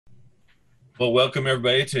Well, welcome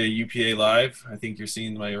everybody to UPA Live. I think you're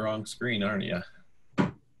seeing my wrong screen, aren't you?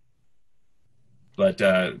 But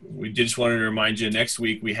we just wanted to remind you. Next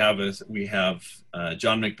week we have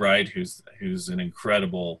John McBride, who's an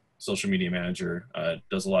incredible social media manager.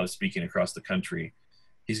 Does a lot of speaking across the country.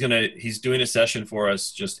 He's doing a session for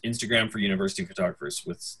us, just Instagram for university photographers,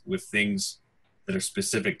 with things that are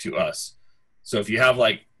specific to us. So if you have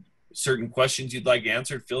like certain questions you'd like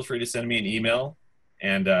answered, feel free to send me an email.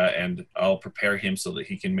 And I'll prepare him so that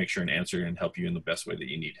he can make sure and answer and help you in the best way that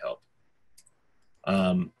you need help.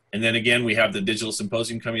 And then again, we have the digital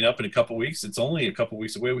symposium coming up in a couple weeks. It's only a couple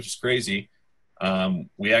weeks away, which is crazy.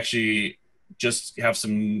 We actually just have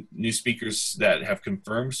some new speakers that have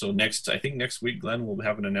confirmed. So I think next week, Glenn, we'll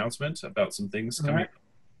have an announcement about some things coming up.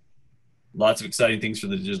 Lots of exciting things for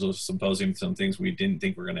the digital symposium. Some things we didn't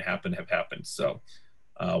think were going to happen have happened. So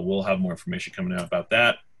we'll have more information coming out about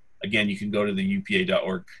that. Again, you can go to the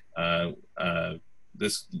upa.org,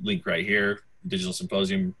 this link right here, Digital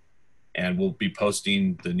Symposium, and we'll be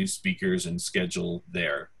posting the new speakers and schedule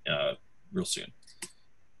there real soon.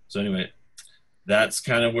 So anyway, that's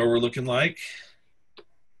kind of where we're looking like.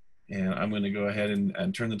 And I'm going to go ahead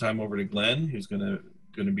and turn the time over to Glenn, who's going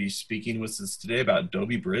to be speaking with us today about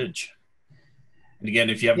Adobe Bridge. And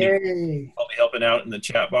again, if you have any, I'll be helping out in the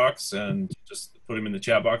chat box, and just put them in the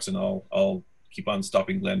chat box, and I'll keep on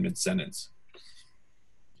stopping Glenn mid-sentence.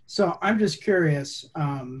 So I'm just curious,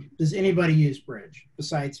 does anybody use Bridge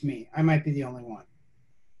besides me? I might be the only one.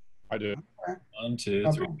 I do. Okay. 1, 2,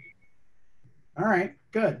 3. All right,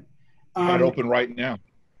 good. Got it open right now.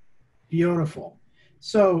 Beautiful.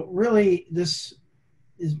 So really,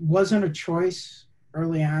 wasn't a choice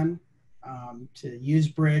early on to use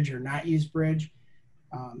Bridge or not use Bridge.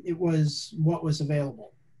 It was what was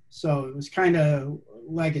available. So it was kind of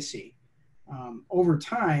legacy. Over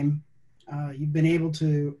time, you've been able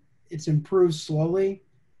to, it's improved slowly.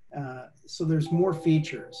 So there's more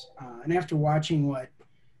features. And after watching what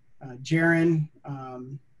Jaron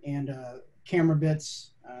and Camera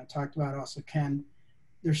Bits talked about, also Ken,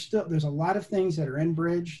 there's a lot of things that are in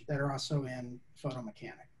Bridge that are also in Photo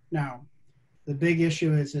Mechanic. Now, the big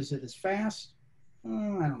issue is it as fast? I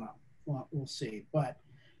don't know. Well, we'll see. But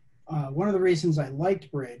one of the reasons I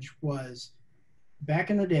liked Bridge was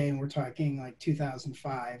back in the day, and we're talking like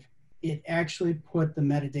 2005, it actually put the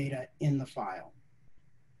metadata in the file.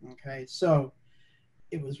 Okay, so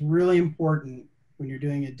it was really important when you're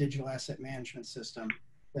doing a digital asset management system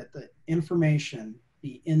that the information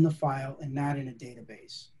be in the file and not in a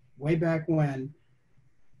database. Way back when,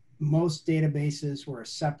 most databases were a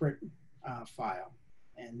separate file,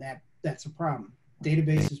 and that's a problem.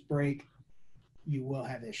 Databases break, you will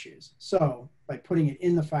have issues. So by putting it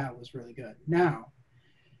in the file was really good. Now,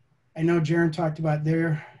 I know Jaron talked about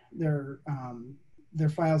their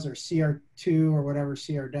files are CR2 or whatever,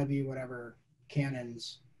 CRW, whatever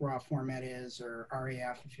Canon's raw format is, or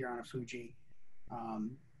RAF if you're on a Fuji,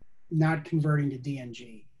 not converting to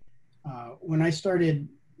DNG. When I started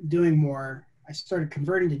doing more, I started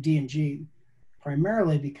converting to DNG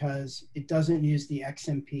primarily because it doesn't use the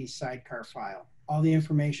XMP sidecar file. All the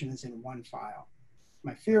information is in one file.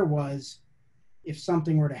 My fear was if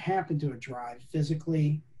something were to happen to a drive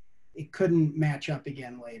physically, it couldn't match up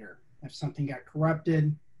again later. If something got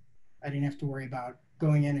corrupted, I didn't have to worry about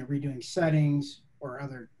going in and redoing settings or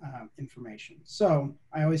other information. So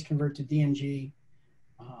I always convert to DNG,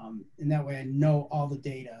 and that way I know all the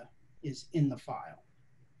data is in the file.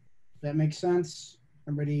 Does that make sense?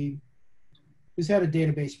 Everybody who's had a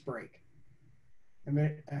database break?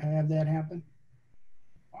 Everybody have that happen?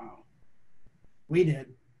 Wow. We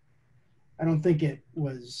did. I don't think it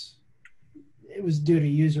was due to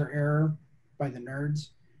user error by the nerds.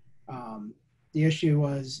 The issue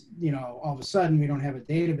was, all of a sudden we don't have a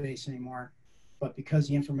database anymore, but because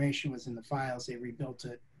the information was in the files, they rebuilt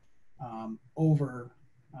it over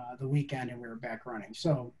the weekend and we were back running.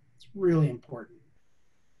 So it's really important.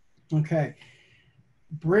 Okay.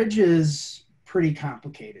 Bridge is pretty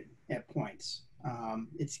complicated at points.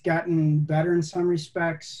 It's gotten better in some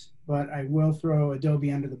respects, but I will throw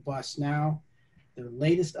Adobe under the bus now. Their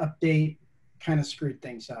latest update kind of screwed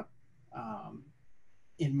things up,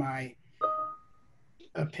 in my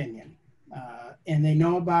opinion. And they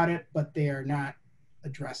know about it, but they are not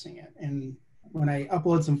addressing it. And when I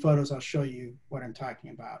upload some photos, I'll show you what I'm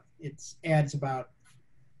talking about. It adds about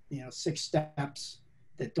 6 steps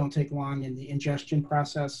that don't take long in the ingestion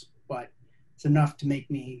process, but it's enough to make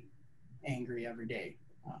me angry every day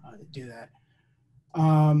to do that.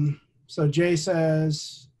 So Jay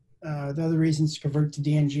says, the other reasons to convert to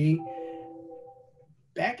DNG.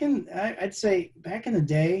 I'd say back in the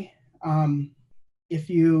day, if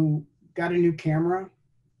you got a new camera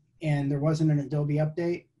and there wasn't an Adobe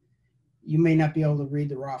update, you may not be able to read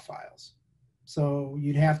the raw files. So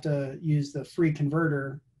you'd have to use the free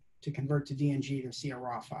converter to convert to DNG to see a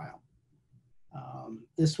raw file.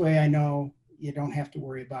 This way I know you don't have to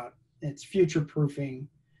worry about it's future-proofing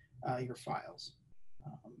your files.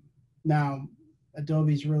 Now,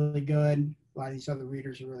 Adobe's really good. A lot of these other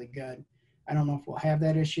readers are really good. I don't know if we'll have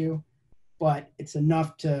that issue, but it's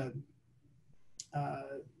enough to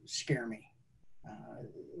scare me.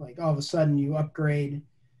 Like all of a sudden you upgrade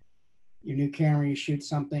your new camera, you shoot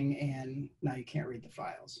something, and now you can't read the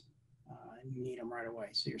files. And you need them right away,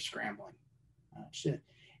 so you're scrambling.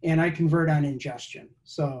 And I convert on ingestion,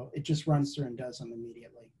 so it just runs through and does them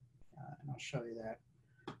immediately. And I'll show you that.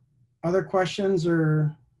 Other questions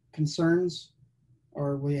or concerns,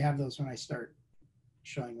 or will you have those when I start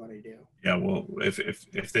showing what I do? Yeah, well,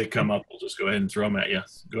 if they come up, we'll just go ahead and throw them at you.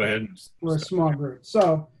 Go ahead. We're a small group,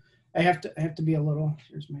 so I have to be a little.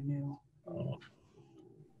 Here's my new. Oh.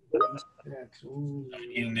 Ooh,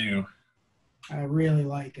 New. I really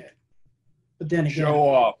like it, but then again, Show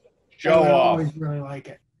off. Show I off. always really like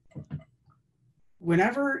it.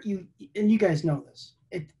 Whenever you, and you guys know this,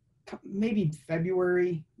 it maybe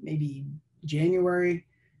February, maybe January,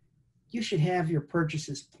 you should have your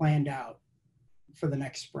purchases planned out for the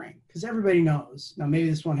next spring, because everybody knows. Now maybe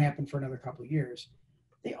this won't happen for another couple of years.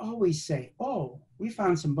 They always say, "Oh, we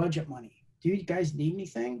found some budget money. Do you guys need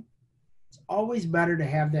anything?" It's always better to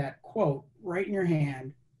have that quote right in your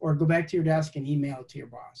hand, or go back to your desk and email it to your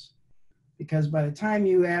boss. Because by the time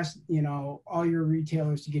you ask, you know, all your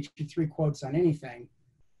retailers to get you 3 quotes on anything,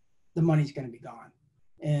 the money's going to be gone.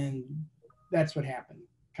 And that's what happened.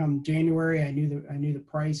 Come January, I knew the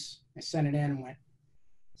price. I sent it in and went,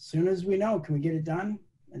 as soon as we know, can we get it done?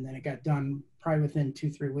 And then it got done probably within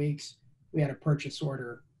 2-3 weeks. We had a purchase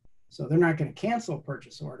order. So they're not going to cancel a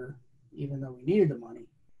purchase order, even though we needed the money.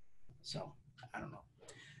 So I don't know.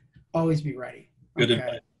 Always be ready. Good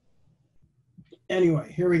okay.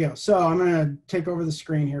 Anyway, here we go. So I'm going to take over the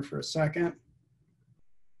screen here for a second.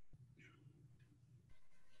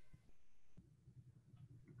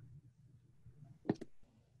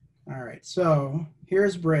 All right, so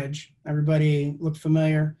here's Bridge. Everybody look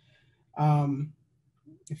familiar.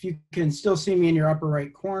 If you can still see me in your upper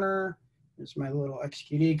right corner, there's my little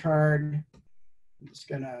XQD card. I'm just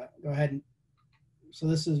gonna go ahead and, so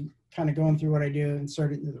this is kind of going through what I do,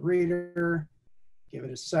 insert it into the reader, give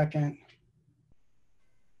it a second.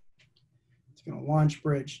 It's gonna launch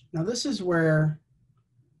Bridge. Now this is where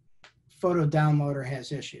Photo Downloader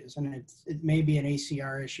has issues, and it may be an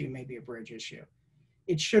ACR issue, maybe a Bridge issue.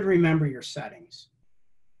 It should remember your settings.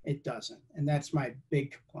 It doesn't, and that's my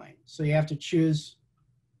big complaint. So you have to choose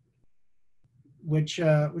which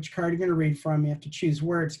card you're going to read from. You have to choose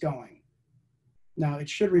where it's going. Now it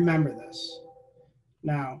should remember this.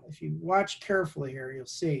 Now, if you watch carefully here, you'll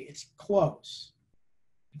see it's close.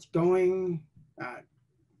 It's going.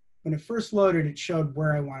 When it first loaded, it showed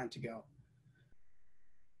where I want it to go.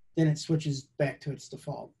 Then it switches back to its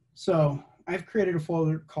default. So I've created a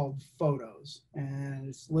folder called Photos, and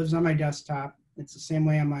it lives on my desktop. It's the same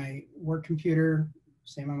way on my work computer,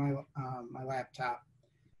 same on my laptop.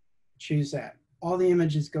 Choose that. All the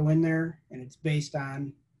images go in there, and it's based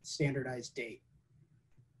on standardized date.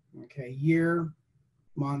 Okay, year,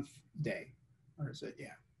 month, day. Or is it? Yeah.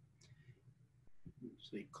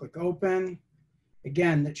 So you click open.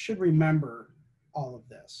 Again, that should remember all of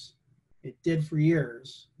this. It did for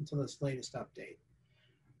years until this latest update.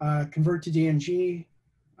 Convert to DNG,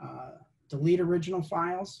 delete original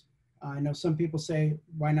files. I know some people say,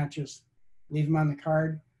 why not just leave them on the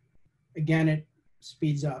card? Again, it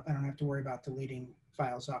speeds up. I don't have to worry about deleting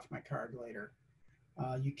files off my card later.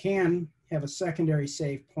 You can have a secondary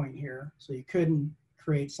save point here. So you couldn't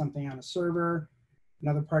create something on a server,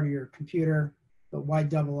 another part of your computer, but why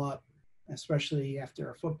double up, especially after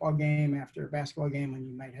a football game, after a basketball game, when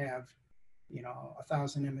you might have, you know,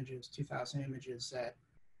 1,000 images, 2,000 images that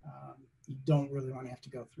you don't really want to have to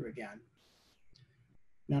go through again.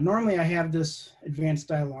 Now, normally I have this advanced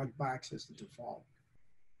dialog box as the default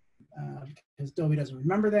because Adobe doesn't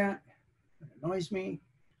remember that. It annoys me.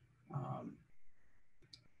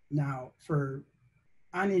 Now,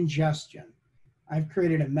 on ingestion, I've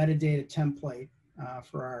created a metadata template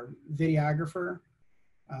for our videographer,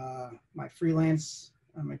 my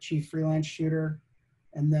chief freelance shooter,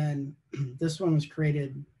 and then this one was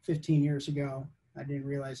created 15 years ago. I didn't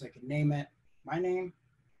realize I could name it my name,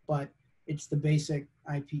 but it's the basic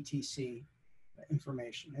IPTC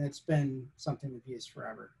information. And it's been something we've used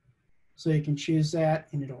forever. So you can choose that,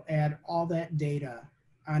 and it'll add all that data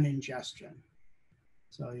on ingestion.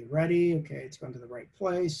 So you ready? Okay, it's going to the right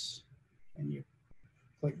place. and you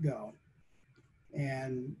click go.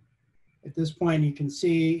 And at this point, you can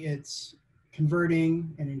see it's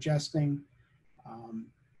converting and ingesting.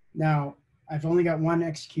 Now, I've only got one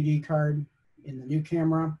XQD card in the new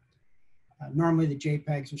camera. Normally, the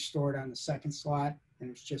JPEGs are stored on the second slot, and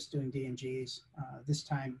it's just doing DNGs. This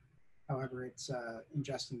time, however, it's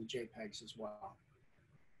ingesting the JPEGs as well.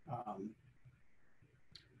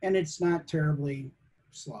 And it's not terribly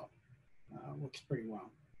slow. Works pretty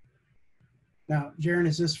well. Now, Jaron,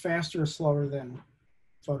 is this faster or slower than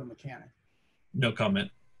Photo Mechanic? No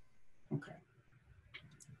comment. Okay.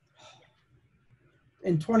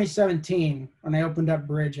 In 2017, when I opened up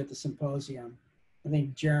Bridge at the symposium, I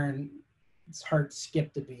think Jaron's heart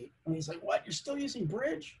skipped a beat. And he's like, what, you're still using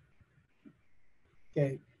Bridge?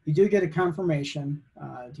 Okay, you do get a confirmation.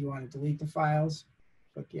 Do you want to delete the files?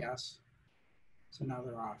 Click yes. So now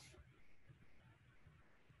they're off.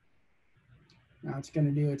 Now it's going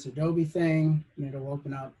to do its Adobe thing, and it'll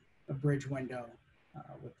open up a Bridge window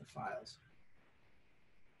with the files.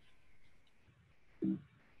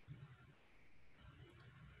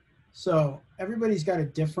 So everybody's got a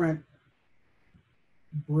different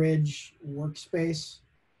Bridge workspace.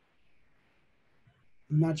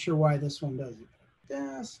 I'm not sure why this one does it like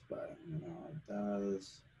this, but you know, it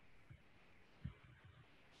does.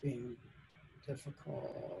 Being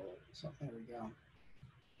difficult. So there we go.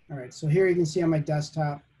 All right, so here you can see on my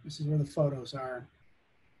desktop, this is where the photos are.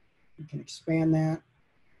 You can expand that.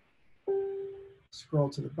 Scroll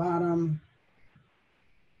to the bottom.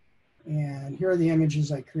 And here are the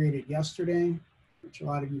images I created yesterday, which a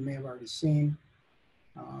lot of you may have already seen.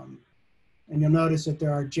 And you'll notice that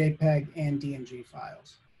there are JPEG and DNG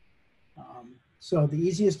files. So the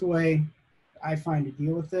easiest way I find to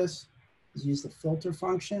deal with this is use the filter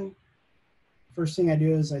function. First thing I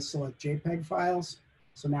do is I select JPEG files.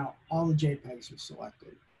 So now all the JPEGs are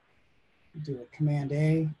selected. Do a Command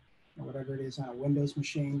A or whatever it is on a Windows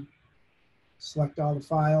machine. Select all the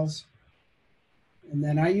files. And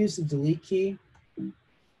then I use the delete key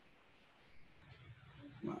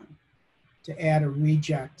to add a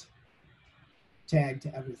reject tag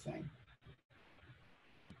to everything.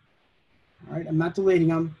 All right, I'm not deleting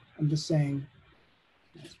them. I'm just saying,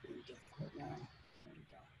 that's being difficult now. There we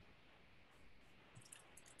go.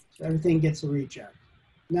 So everything gets a reject.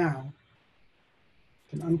 Now, I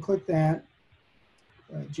can unclick that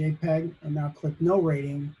JPEG and now click no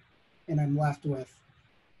rating, and I'm left with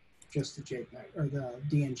just the JPEG or the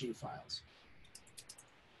DNG files.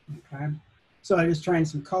 Okay, so I was trying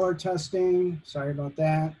some color testing. Sorry about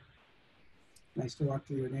that. Nice to walk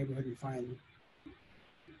through your neighborhood and find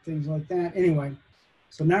things like that. Anyway,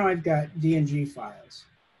 so now I've got DNG files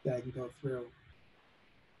that I can go through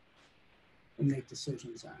and make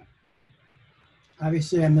decisions on.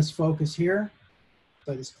 Obviously, I misfocus here,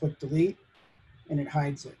 so I just click delete, and it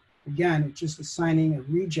hides it. Again, it's just assigning a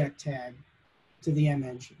reject tag to the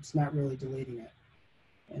image. It's not really deleting it.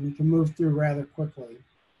 And you can move through rather quickly.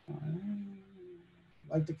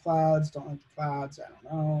 Like the clouds, don't like the clouds, I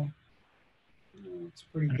don't know. It's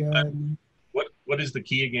pretty good. What is the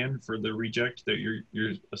key again for the reject that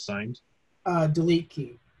you're assigned? Delete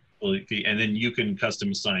key. Delete key, and then you can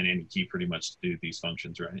custom assign any key pretty much to do these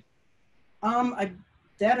functions, right?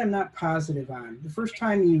 That I'm not positive on. The first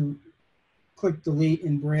time you click delete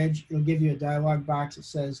in Bridge, it'll give you a dialog box that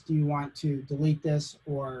says, do you want to delete this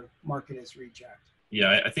or mark it as reject?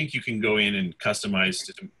 Yeah, I think you can go in and customize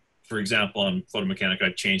it. For example, on Photo Mechanic,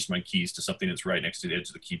 I've changed my keys to something that's right next to the edge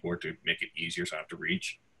of the keyboard to make it easier so I have to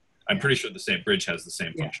reach. I'm pretty sure the same Bridge has the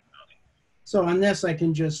same functionality. So on this, I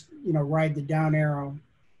can just, you know, ride the down arrow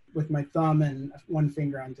with my thumb and one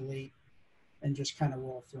finger on delete and just kind of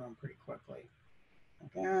roll through them pretty quickly.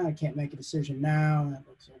 Okay, I can't make a decision now. That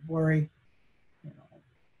looks so blurry. You know,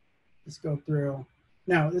 just go through.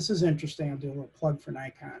 Now, this is interesting. I'll do a little plug for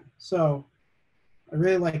Nikon. So I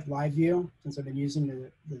really like live view since I've been using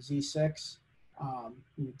the Z6.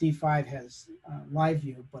 The D5 has live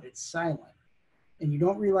view, but it's silent. And you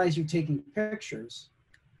don't realize you're taking pictures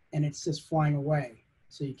and it's just flying away.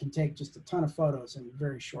 So you can take just a ton of photos in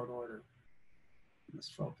very short order. Let's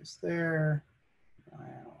focus there. I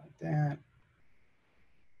don't like that.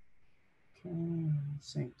 Okay,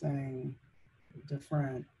 same thing,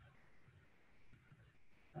 different.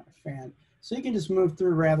 Not a fan. So you can just move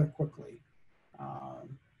through rather quickly,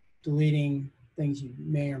 deleting things you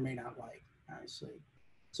may or may not like, obviously.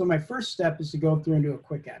 So my first step is to go through and do a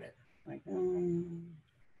quick edit. Like, maybe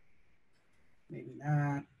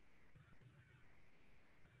not.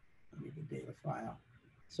 Maybe the data file.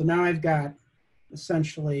 So now I've got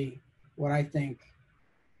essentially what I think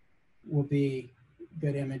will be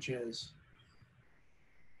good images.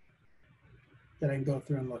 that I can go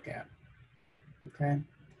through and look at. Okay.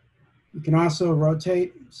 You can also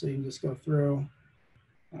rotate, so you can just go through.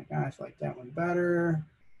 Like, I like that one better.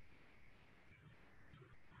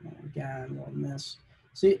 And again, we'll miss.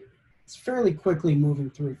 See, it's fairly quickly moving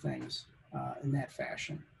through things in that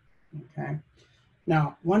fashion. Okay.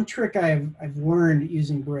 Now, one trick I've learned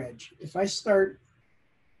using Bridge, if I start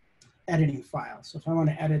editing files, so if I want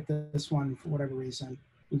to edit this one for whatever reason,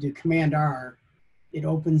 you do Command R, it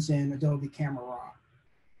opens in Adobe Camera Raw.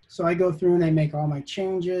 So I go through and I make all my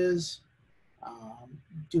changes,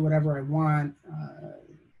 do whatever I want,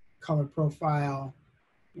 color profile,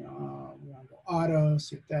 you know, we want to go auto,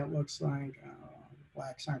 see what that looks like.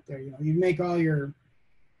 Blacks aren't there, you know, you make all your,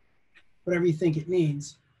 whatever you think it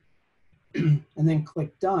needs, and then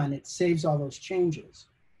click done, it saves all those changes.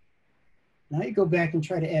 Now you go back and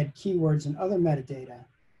try to add keywords and other metadata,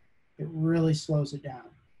 it really slows it down.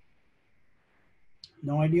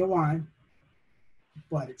 No idea why,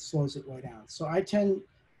 but it slows it way down. So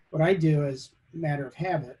what I do as a matter of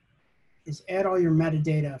habit is add all your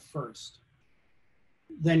metadata first,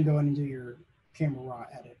 then go in and do your Camera Raw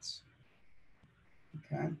edits.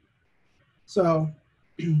 Okay. So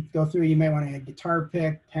go through, you may want to add guitar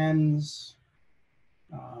pick, pens,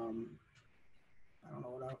 I don't know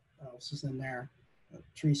what else is in there, a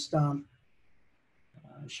tree stump.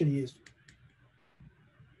 Should have used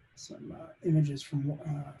some images from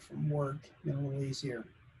work, get a little easier.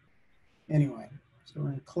 Anyway, so we're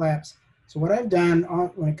going to collapse. So what I've done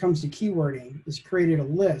when it comes to keywording is created a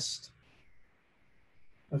list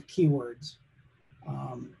of keywords.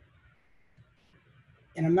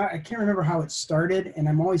 And I can't remember how it started, and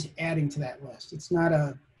I'm always adding to that list. It's not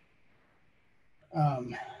a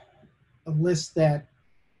list that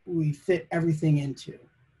we fit everything into.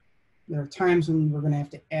 There are times when we're going to have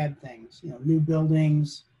to add things, you know, new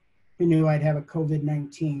buildings. Who knew I'd have a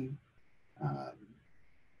COVID-19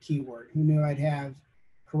 keyword? Who knew I'd have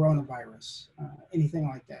coronavirus? Anything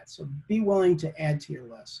like that. So be willing to add to your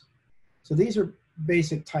list. So these are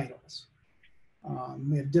basic titles.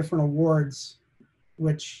 We have different awards,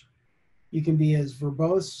 which you can be as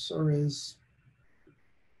verbose or as,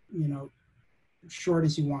 you know, short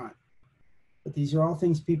as you want. But these are all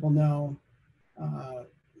things people know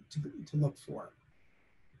to look for.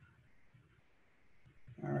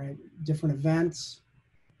 All right, different events.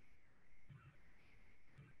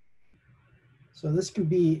 So this can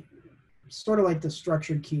be sort of like the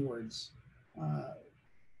structured keywords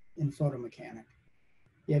in Photo Mechanic.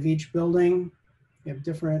 You have each building, you have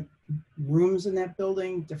different rooms in that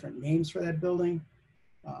building, different names for that building,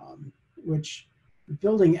 which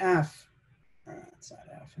building F, it's not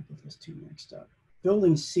F, I get those two mixed up.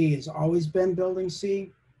 Building C has always been building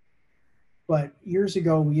C, but years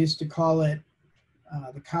ago we used to call it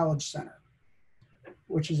the College Center,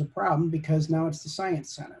 which is a problem because now it's the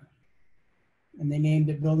Science Center. And they named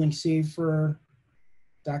it Building C for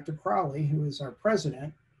Dr. Crowley, who is our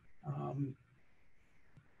president.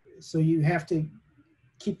 So you have to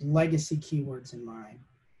keep legacy keywords in mind.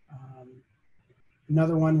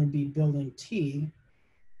 Another one would be Building T,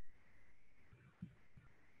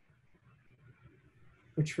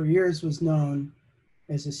 which for years was known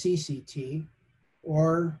as a CCT,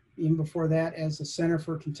 or even before that as the Center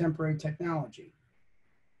for Contemporary Technology.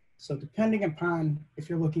 So depending upon if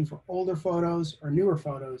you're looking for older photos or newer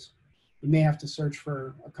photos, you may have to search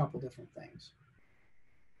for a couple different things.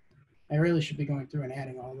 I really should be going through and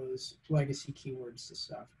adding all those legacy keywords to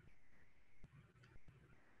stuff.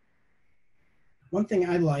 One thing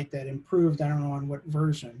I like that improved, I don't know on what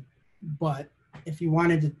version, but if you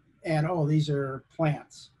wanted to add, oh, these are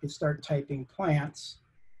plants, you start typing plants,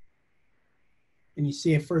 and you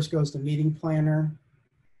see it first goes to meeting planner.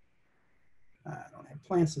 I don't have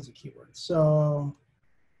plants as a keyword, so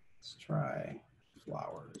let's try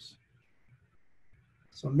flowers.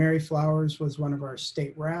 So Mary Flowers was one of our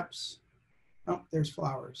state reps. Oh, there's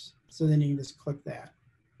flowers. So then you can just click that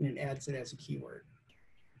and it adds it as a keyword.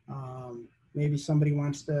 Maybe somebody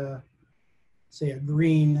wants to say a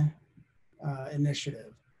green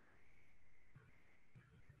initiative.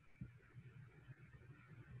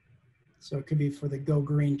 So it could be for the Go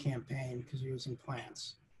Green campaign because you're using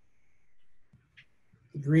plants.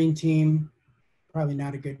 The green team, probably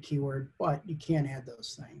not a good keyword, but you can add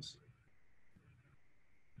those things.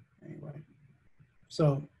 Anyway,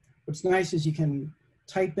 so what's nice is you can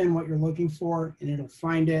type in what you're looking for and it'll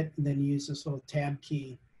find it, and then you use this little tab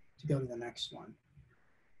key to go to the next one.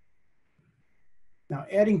 Now,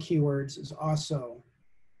 adding keywords is also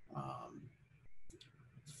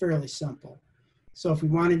fairly simple. So if we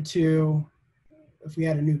wanted to, if we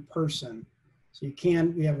had a new person, so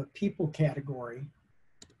we have a people category.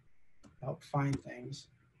 help find things.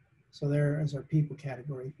 So there is our people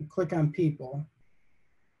category. You click on people,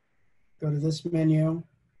 go to this menu,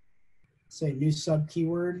 say new sub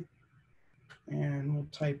keyword, and we'll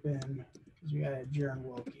type in, because we got a Jaron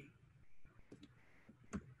Wilkie.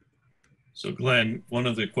 So Glenn, one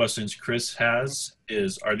of the questions Chris has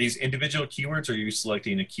is, are these individual keywords, or are you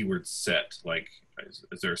selecting a keyword set? Like,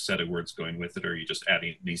 is there a set of words going with it, or are you just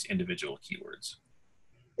adding these individual keywords?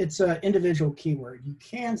 It's an individual keyword. You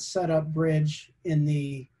can set up Bridge in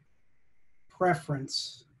the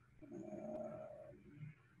preference.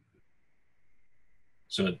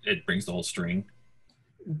 So it brings the whole string?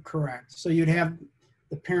 Correct. So you'd have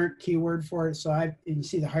the parent keyword for it. So you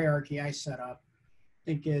see the hierarchy I set up. I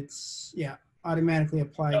think it's, yeah, automatically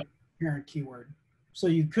apply parent keyword. So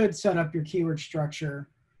you could set up your keyword structure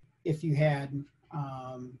if you had,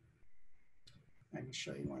 I can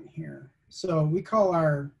show you one here. So we call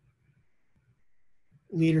our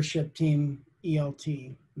leadership team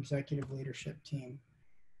ELT, executive leadership team.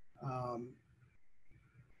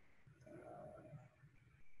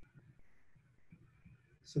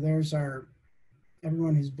 So there's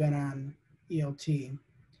everyone who's been on ELT.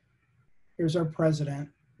 Here's our president.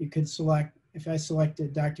 You could select, if I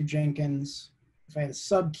selected Dr. Jenkins, if I had a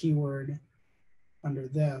sub keyword under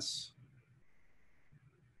this,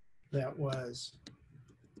 that was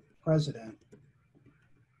president,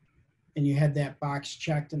 and you had that box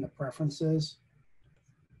checked in the preferences,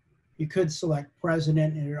 you could select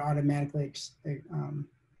president and it would automatically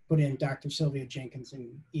put in Dr. Sylvia Jenkins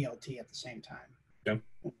and ELT at the same time. Yep.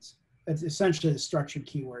 It's essentially a structured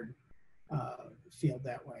keyword field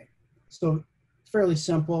that way. So fairly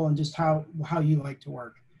simple, and just how you like to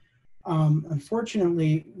work.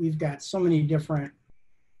 Unfortunately, we've got so many different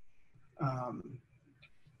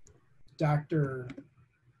Dr.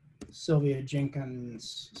 Sylvia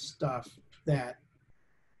Jenkins stuff that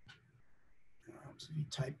if you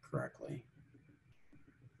type correctly.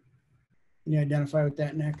 Can you identify with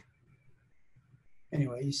that, Nick?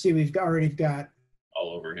 Anyway, you see we've already got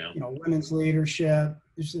all over him. You know, women's leadership.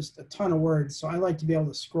 There's just a ton of words. So I like to be able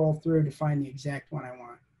to scroll through to find the exact one I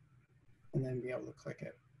want, and then be able to click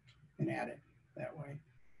it and add it that way.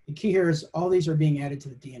 The key here is all these are being added to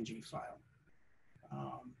the DNG file.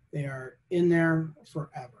 They are in there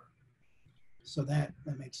forever. So that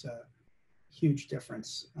makes a huge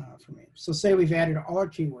difference for me. So say we've added all our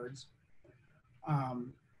keywords.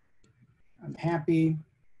 I'm happy.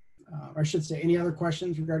 Or I should say, any other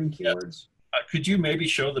questions regarding keywords? Could you maybe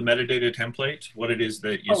show the metadata template, what it is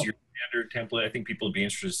that is your standard template? I think people would be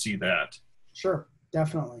interested to see that. Sure,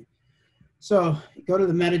 definitely. So go to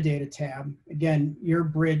the metadata tab. Again, your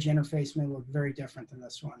Bridge interface may look very different than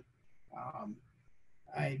this one.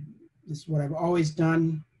 This is what I've always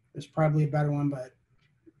done. There's probably a better one, but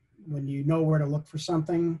when you know where to look for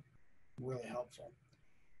something, really helpful.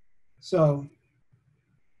 So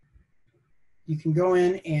you can go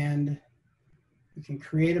in and you can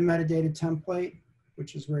create a metadata template,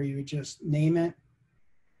 which is where you would just name it,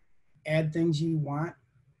 add things you want,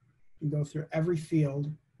 and go through every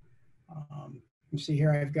field. You see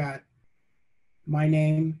here I've got my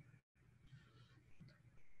name.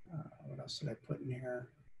 What else did I put in here?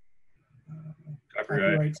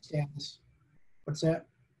 Copyright status. What's that?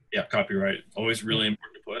 Yeah, copyright. Always really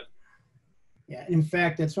important to put. Yeah, in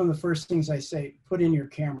fact, that's one of the first things I say, put in your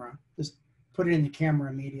camera. Just put it in the camera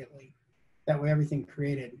immediately. That way everything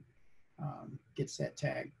created gets that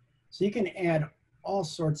tag. So you can add all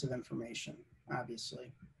sorts of information,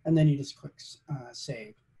 obviously, and then you just click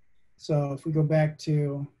save. So if we go back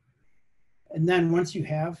to, and then once you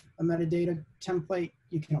have a metadata template,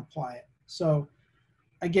 you can apply it. So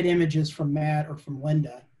I get images from Matt or from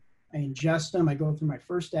Linda. I ingest them. I go through my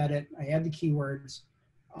first edit. I add the keywords.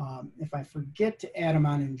 If I forget to add them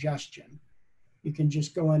on ingestion, you can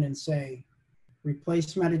just go in and say,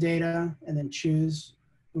 replace metadata, and then choose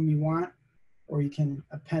whom you want, or you can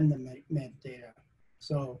append the metadata.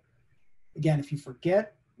 So again, if you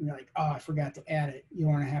forget, you're like, oh, I forgot to add it, you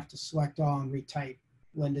don't want to have to select all and retype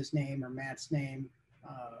Linda's name or Matt's name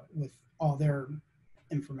with all their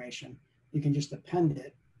information. You can just append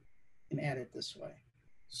it and add it this way.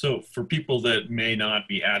 So for people that may not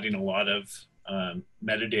be adding a lot of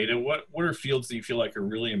metadata, what are fields that you feel like are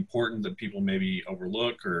really important that people maybe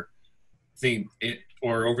overlook or think it,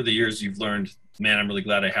 or over the years you've learned, man, I'm really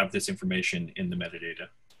glad I have this information in the metadata?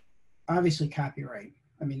 Obviously copyright.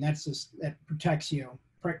 I mean, that's just, that protects you,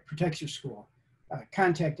 protects your school.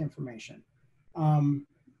 Contact information.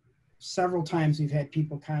 Several times we've had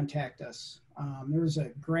people contact us. There was a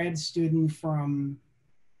grad student from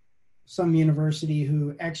some university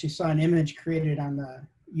who actually saw an image created on the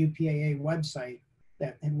UPAA website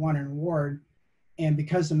that had won an award. And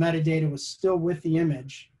because the metadata was still with the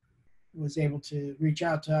image, was able to reach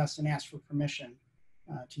out to us and ask for permission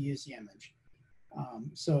to use the image.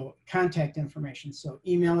 So contact information, so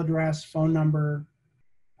email address, phone number,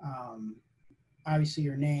 obviously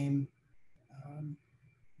your name,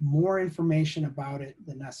 more information about it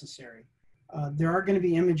than necessary. There are going to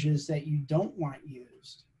be images that you don't want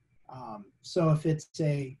used. So if it's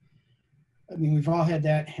I mean, we've all had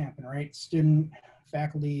that happen, right? Student,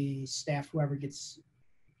 faculty, staff, whoever gets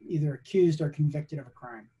either accused or convicted of a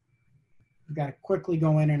crime. We've got to quickly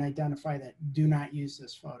go in and identify that do not use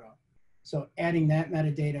this photo. So adding that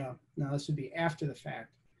metadata, now this would be after the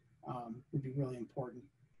fact, would be really important.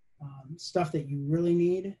 Stuff that you really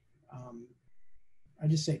need, I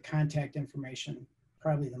just say contact information,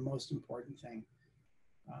 probably the most important thing,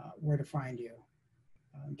 where to find you,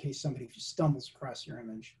 in case somebody stumbles across your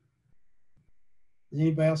image. Does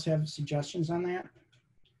anybody else have suggestions on that?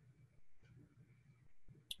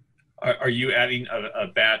 Are you adding a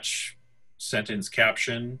batch sentence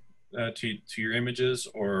caption to your images,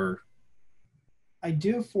 or? I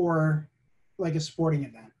do for like a sporting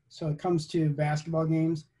event. So it comes to basketball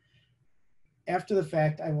games. After the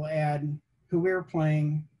fact, I will add who we were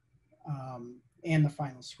playing and the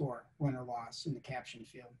final score, win or loss, in the caption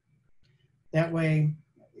field. That way,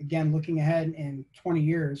 again, looking ahead in 20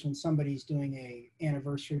 years when somebody's doing a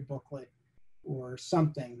anniversary booklet or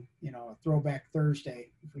something, you know, a throwback Thursday,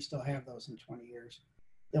 if we still have those in 20 years,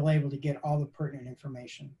 they'll be able to get all the pertinent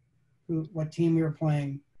information. What team we were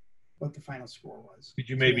playing, what the final score was. Could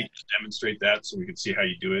you maybe just demonstrate that so we could see how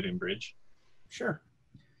you do it in Bridge? Sure.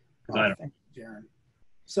 Thank you, Jaron.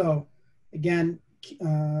 So again,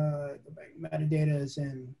 metadata is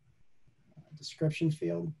in description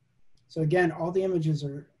field. So again, all the images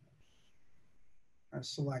are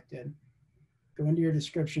selected. Go into your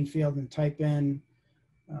description field and type in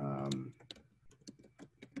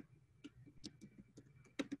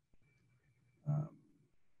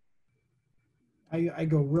I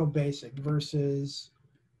go real basic versus,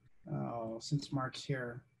 since Mark's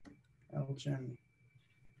here, Elgin.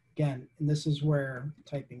 Again, and this is where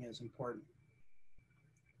typing is important.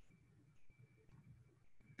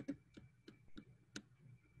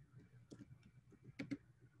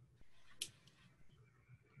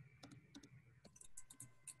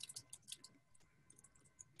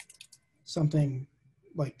 Something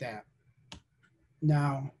like that.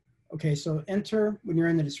 Now, okay, so enter when you're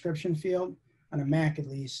in the description field, on a Mac at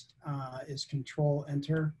least, is Control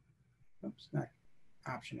Enter. Oops, not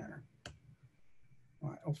Option Enter.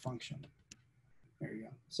 Oh, Function. There you go.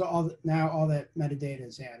 So now all that metadata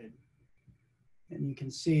is added. And you can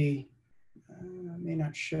see, may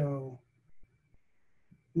not show,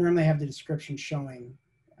 normally I have the description showing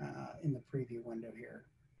in the preview window here.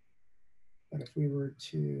 But if we were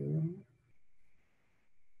to,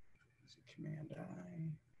 Command I,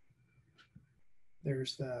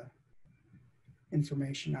 there's the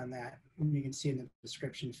information on that. And you can see in the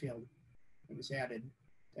description field, it was added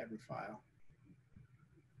to every file.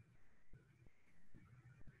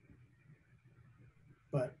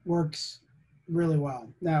 But works really well.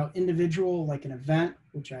 Now, individual, like an event,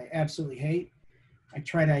 which I absolutely hate, I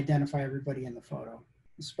try to identify everybody in the photo,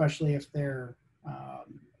 especially if they're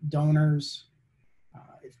donors,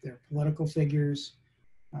 if they're political figures.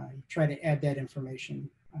 You try to add that information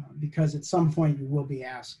because at some point you will be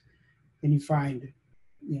asked, can you find,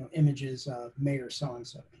 you know, images of Mayor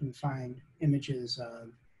so-and-so? Can you find images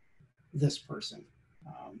of this person?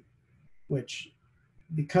 Which,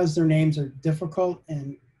 because their names are difficult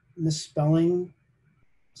and misspelling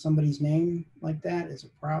somebody's name like that is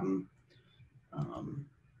a problem,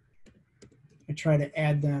 I try to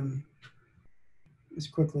add them as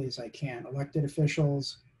quickly as I can. Elected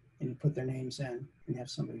officials, and you put their names in and have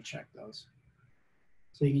somebody check those.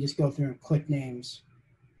 So you can just go through and click names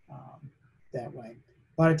that way.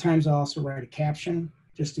 A lot of times I'll also write a caption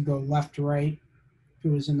just to go left to right,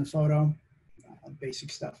 who is in the photo,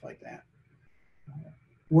 basic stuff like that.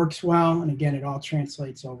 Works well, and again, it all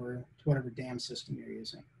translates over to whatever DAM system you're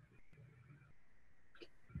using.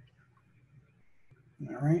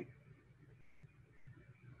 All right.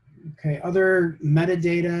 Okay, other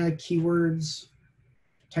metadata, keywords,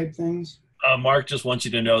 type things? Mark just wants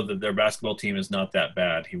you to know that their basketball team is not that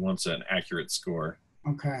bad. He wants an accurate score.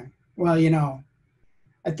 Okay. Well, you know,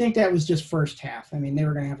 I think that was just first half. I mean, they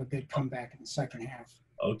were going to have a good comeback in the second half.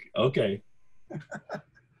 Okay.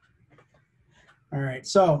 All right.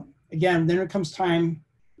 So again, then it comes time,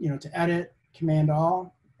 you know, to edit, Command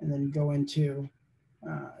All, and then go into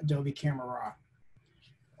Adobe Camera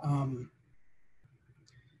Raw.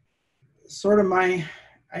 Sort of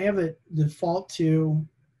I have it default to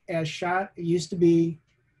as shot. It used to be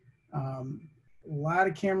a lot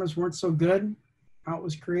of cameras weren't so good how it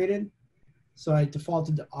was created. So I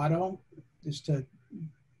defaulted to auto just to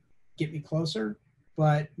get me closer.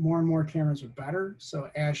 But more and more cameras are better. So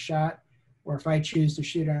as shot, or if I choose to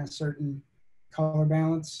shoot on a certain color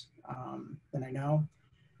balance, then I know.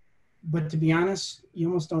 But to be honest, you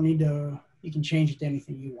almost don't need to, you can change it to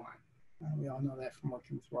anything you want. We all know that from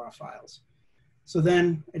working with raw files. So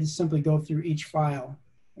then I just simply go through each file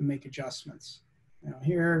and make adjustments. Now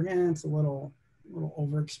here, it's a little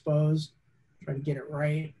overexposed. Try to get it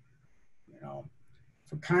right.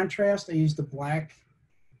 For contrast, I use the black.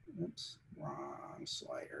 Oops, wrong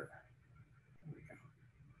slider. There we go.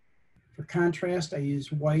 For contrast, I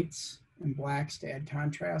use whites and blacks to add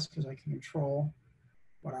contrast because I can control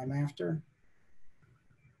what I'm after.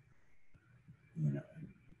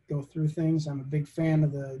 Go through things. I'm a big fan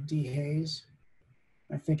of the dehaze.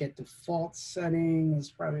 I think at default setting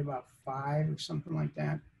is probably about 5 or something like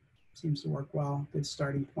that. Seems to work well. Good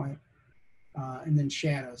starting point. And then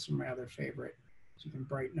shadows are my other favorite. So you can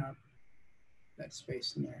brighten up that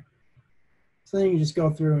space in there. So then you just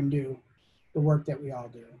go through and do the work that we all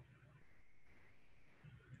do.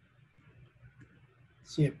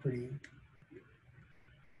 See it pretty.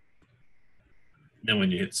 Then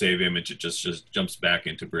when you hit save image, it just jumps back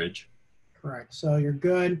into Bridge. Correct. So you're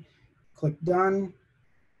good. Click done.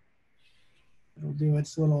 It'll do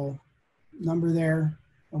its little number there,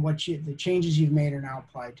 and the changes you've made are now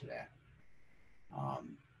applied to that.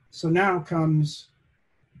 So now comes,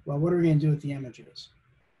 well, what are we going to do with the images?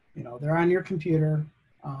 They're on your computer,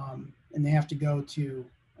 and they have to go to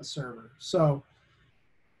a server. So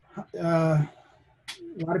a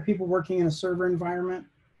lot of people working in a server environment,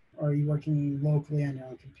 or are you working locally on your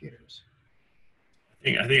own computers?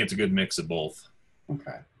 I think it's a good mix of both.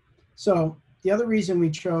 Okay. So the other reason we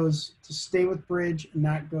chose to stay with Bridge and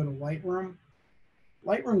not go to Lightroom,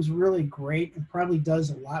 Lightroom's really great and probably does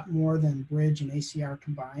a lot more than Bridge and ACR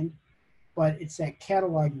combined, but it's that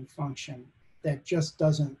cataloging function that just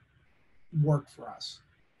doesn't work for us.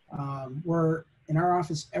 We're in our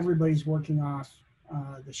office, everybody's working off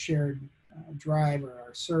the shared drive or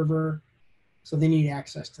our server, so they need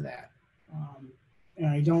access to that.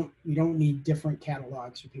 And we don't need different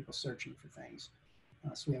catalogs for people searching for things.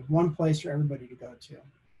 So we have one place for everybody to go to.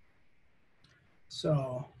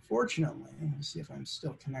 So fortunately, let me see if I'm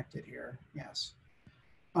still connected here. Yes.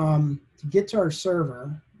 To get to our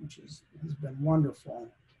server, which has been wonderful,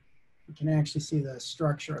 you can actually see the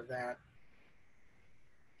structure of that.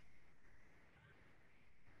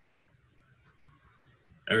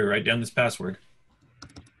 I will write down this password.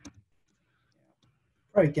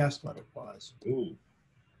 Probably guessed what it was. Ooh,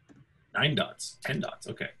 9 dots, 10 dots.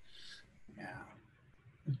 Okay. Yeah,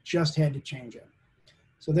 we just had to change it.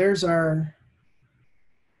 So there's our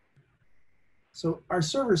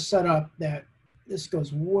server's set up that this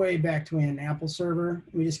goes way back to an Apple server.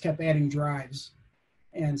 We just kept adding drives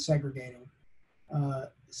and segregating.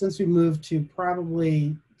 Since we moved to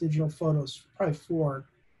probably digital photos, probably 4,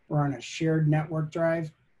 we're on a shared network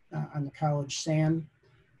drive on the college SAN.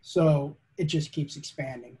 So it just keeps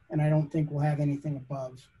expanding. And I don't think we'll have anything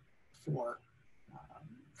above 4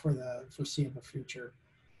 for the foreseeable future.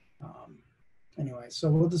 Anyway, so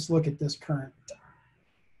we'll just look at this current.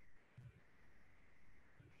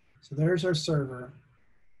 So there's our server.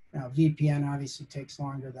 Now VPN obviously takes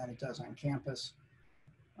longer than it does on campus.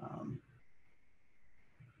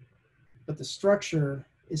 But the structure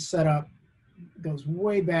is set up, goes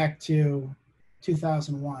way back to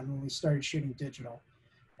 2001 when we started shooting digital.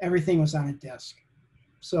 Everything was on a disk.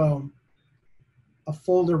 So a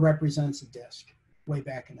folder represents a disk way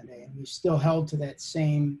back in the day, and we still held to that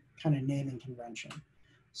same kind of naming convention.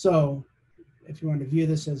 So if you want to view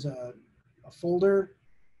this as a folder,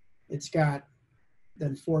 it's got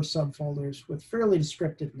then 4 subfolders with fairly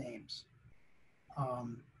descriptive names.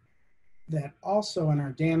 That also in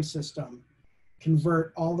our DAM system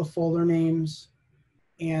convert all the folder names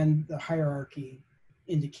and the hierarchy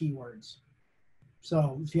into keywords.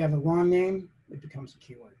 So if you have a long name, it becomes a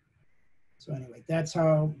keyword. So anyway, that's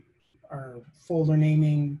how our folder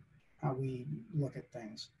naming, how we look at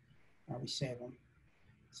things, how we save them.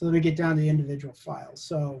 So then we get down to the individual files.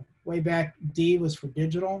 So way back, D was for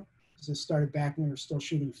digital. This started back when we were still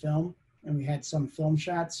shooting film, and we had some film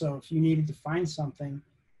shots. So if you needed to find something,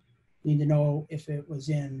 you need to know if it was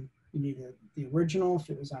in, you needed the original, if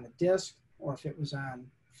it was on a disc, or if it was on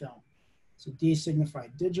film. So D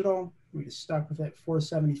signified digital. We just stuck with it.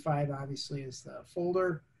 475 obviously is the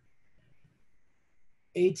folder.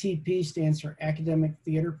 ATP stands for academic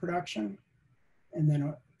theater production, and then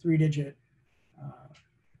a 3-digit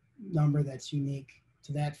number that's unique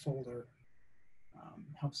to that folder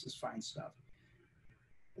helps us find stuff.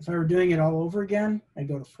 If I were doing it all over again, I'd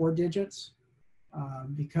go to 4 digits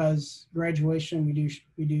because graduation,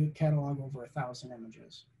 we do catalog over 1,000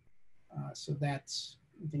 images. So that's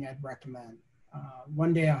the thing I'd recommend.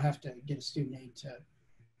 One day I'll have to get a student aid to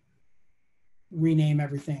rename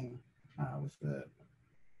everything with the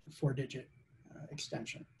 4-digit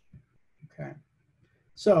extension. Okay.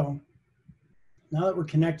 So now that we're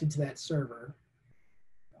connected to that server,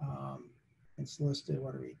 it's listed.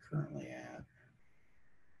 What are we currently at?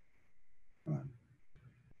 Come on.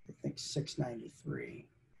 I think 693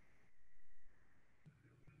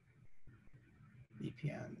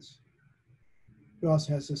 VPNs. Who else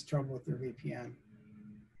has this trouble with their VPN?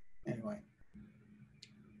 Anyway,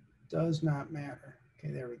 does not matter.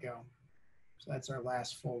 Okay, there we go. So that's our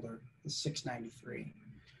last folder, the 693.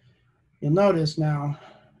 You'll notice now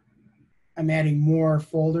I'm adding more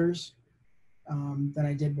folders than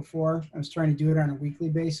I did before. I was trying to do it on a weekly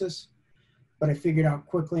basis, but I figured out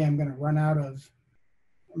quickly I'm going to run out of,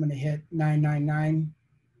 I'm going to hit 999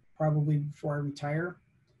 probably before I retire.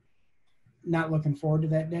 Not looking forward to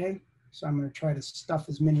that day. So I'm going to try to stuff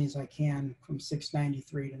as many as I can from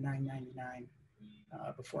 693 to 999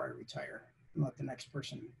 before I retire and let the next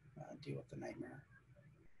person deal with the nightmare.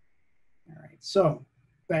 All right, so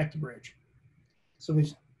back to Bridge. So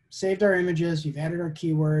we've saved our images, we've added our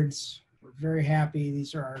keywords. We're very happy.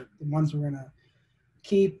 These are the ones we're going to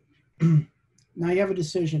keep. Now you have a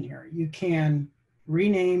decision here. You can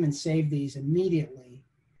rename and save these immediately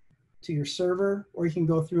to your server, or you can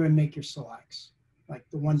go through and make your selects, like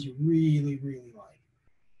the ones you really, really like.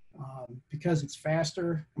 Because it's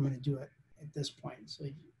faster, I'm going to do it at this point. So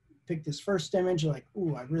you pick this first image, you're like,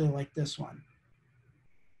 ooh, I really like this one.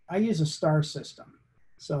 I use a star system.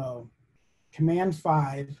 So Command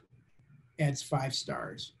 5 adds 5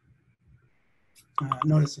 stars.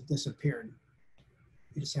 Notice it disappeared.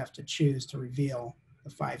 You just have to choose to reveal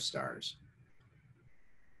the 5 stars.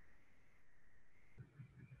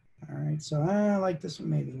 All right, so I like this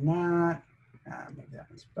one, maybe not. Maybe that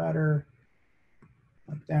one's better.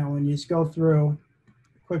 Like that one, you just go through,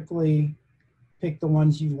 quickly pick the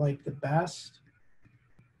ones you like the best.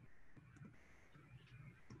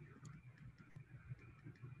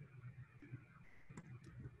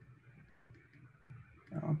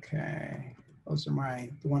 Okay, those are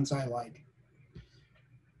the ones I like.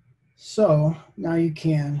 So now you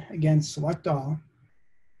can, again, select all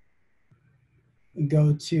and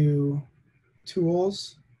go to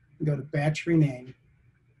Tools and go to Batch Rename.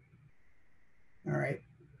 All right,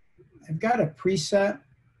 I've got a preset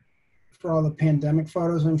for all the pandemic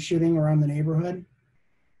photos I'm shooting around the neighborhood,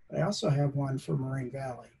 but I also have one for Moraine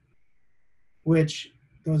Valley, which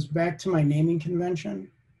goes back to my naming convention.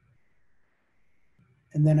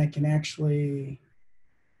 And then I can actually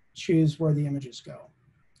choose where the images go.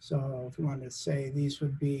 So if we wanted to say these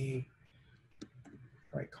would be,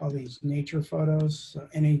 I call these nature photos. So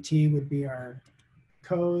NAT would be our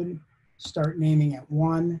code. Start naming at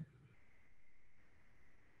 1.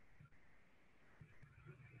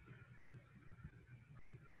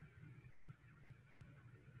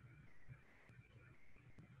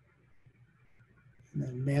 And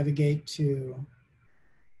then navigate to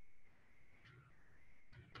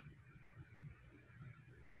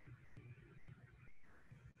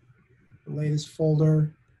the latest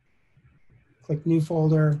folder, click new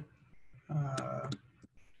folder,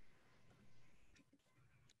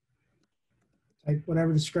 type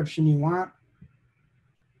whatever description you want,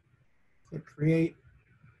 click create,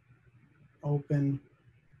 open,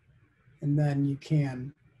 and then you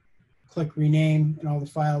can click rename, and all the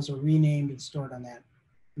files are renamed and stored on that,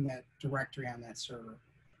 in that directory on that server.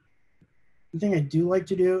 The thing I do like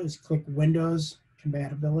to do is click Windows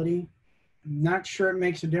compatibility. I'm not sure it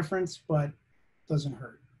makes a difference, but it doesn't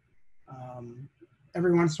hurt.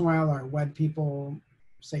 Every once in a while, our web people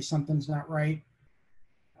say something's not right.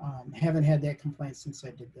 Haven't had that complaint since I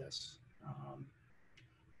did this.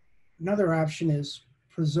 Another option is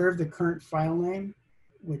preserve the current file name,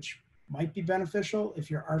 which might be beneficial if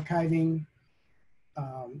you're archiving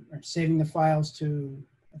or saving the files to,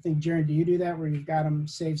 I think, Jared, do you do that where you've got them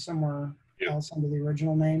saved somewhere else under the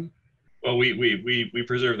original name? Well, we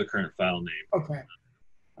preserve the current file name. Okay.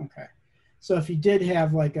 Okay. So if you did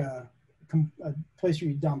have like a place where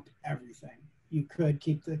you dump everything, you could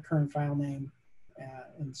keep the current file name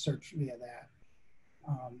and search via that.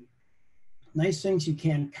 Nice things, you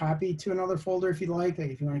can copy to another folder if you like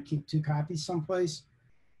if you want to keep 2 copies someplace,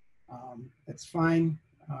 that's fine.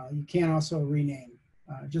 You can also rename.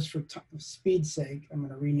 Just for speed's sake, I'm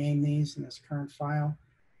going to rename these in this current file.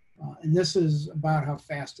 And this is about how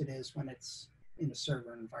fast it is when it's in a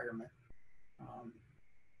server environment.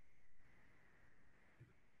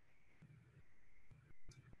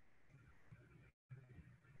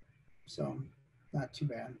 So not too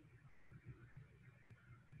bad.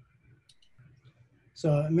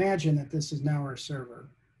 So imagine that this is now our server.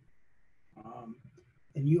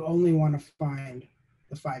 And you only want to find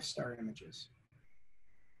the 5-star images.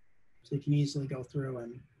 So you can easily go through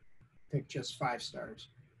and pick just 5 stars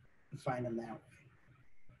and find them that way.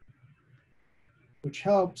 Which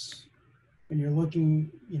helps when you're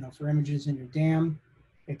looking, for images in your DAM.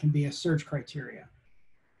 It can be a search criteria.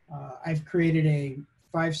 I've created a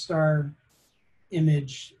 5-star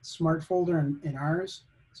image smart folder in ours.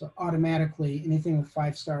 So automatically anything with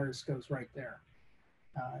 5 stars goes right there.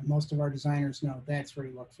 Most of our designers know that's where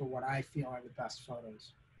you look for what I feel are the best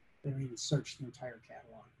photos. They don't even search the entire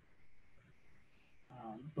catalog.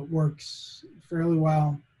 But works fairly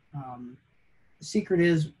well. The secret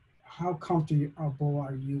is, how comfortable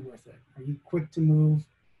are you with it? Are you quick to move?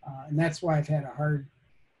 And that's why I've had a hard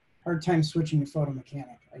time switching to Photo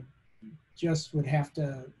Mechanic. I just would have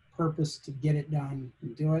to purpose to get it done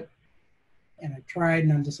and do it. And I tried,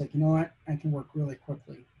 and I'm just like, you know what? I can work really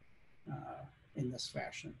quickly in this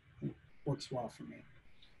fashion. It works well for me.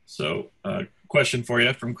 So, question for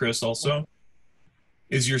you from Chris also.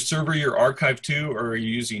 Is your server your archive too, or are you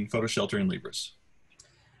using PhotoShelter and Libris?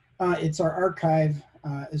 It's our archive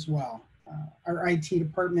as well. Our IT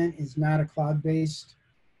department is not a cloud-based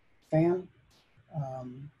fan.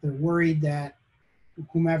 They're worried that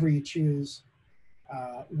whomever you choose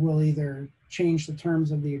will either change the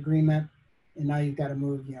terms of the agreement, and now you've got to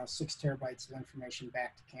move 6 terabytes of information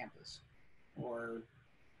back to campus, or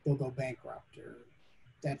they'll go bankrupt, or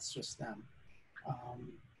that's just them.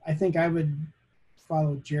 I think I would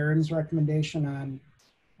follow Jared's recommendation on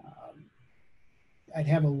I'd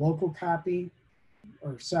have a local copy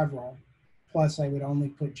or several, plus I would only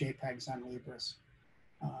put JPEGs on Libris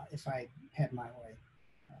if I had my way,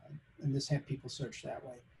 and just have people search that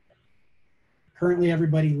way. Currently,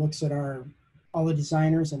 everybody looks at all the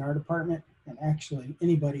designers in our department, and actually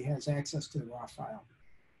anybody has access to the raw file.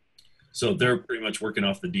 So they're pretty much working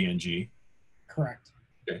off the DNG. Correct.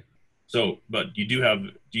 Okay. So, but you do have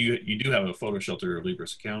a PhotoShelter or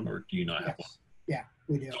Libris account, or do you not have one? Yeah,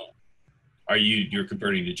 we do. So you're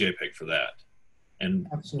converting to JPEG for that? And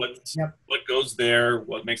absolutely. What goes there?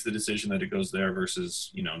 What makes the decision that it goes there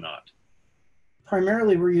versus not?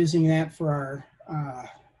 Primarily, we're using that for our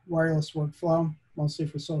wireless workflow, mostly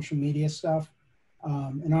for social media stuff,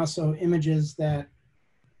 and also images that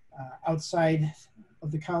outside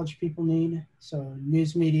of the college people need. So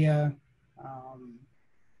news media,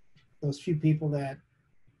 those few people that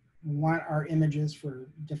want our images for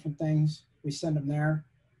different things, we send them there.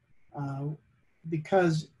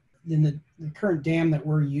 Because in the current DAM that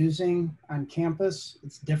we're using on campus,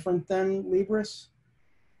 it's different than Libris.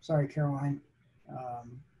 Sorry, Caroline,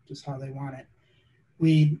 just how they want it.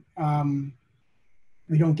 We don't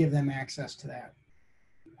give them access to that.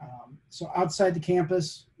 So outside the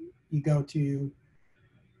campus, you go to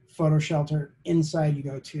PhotoShelter. Inside, you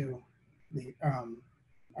go to the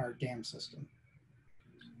our DAM system.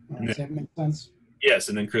 Does that make sense? Yes,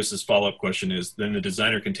 and then Chris's follow-up question is, then the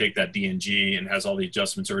designer can take that DNG and has all the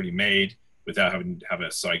adjustments already made without having to have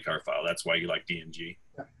a sidecar file. That's why you like DNG.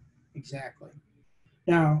 Yeah, exactly.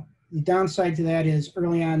 Now, the downside to that is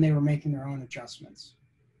early on they were making their own adjustments.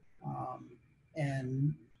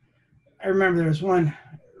 And I remember there was one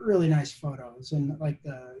really nice photo. It was in like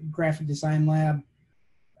the graphic design lab.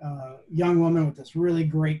 Young woman with this really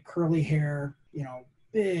great curly hair,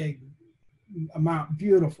 big amount,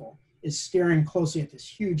 beautiful, is staring closely at this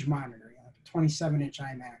huge monitor, like a 27-inch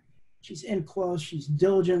iMac. She's in close, she's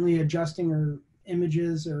diligently adjusting her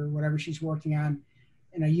images or whatever she's working on.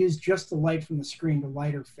 And I used just the light from the screen to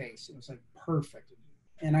light her face. It was like perfect.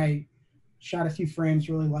 And I shot a few frames,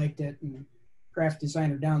 really liked it. And graphic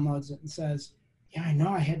designer downloads it and says, yeah, I know,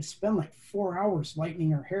 I had to spend like 4 hours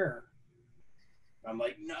lightening her hair. I'm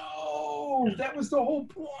like, no, that was the whole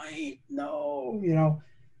point. No,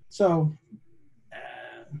 So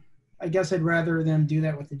I guess I'd rather them do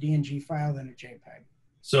that with the DNG file than a JPEG.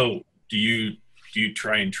 So do you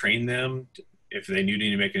try and train them if they need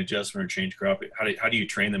to make an adjustment or change crop? How do you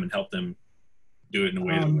train them and help them do it in a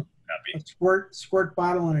way that they're happy? A squirt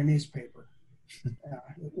bottle and a newspaper.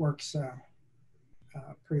 It works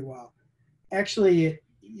pretty well. Actually,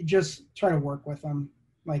 you just try to work with them.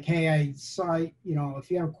 Like, hey, I saw, if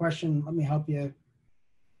you have a question, let me help you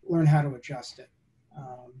learn how to adjust it.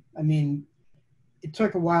 I mean, it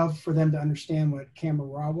took a while for them to understand what Camera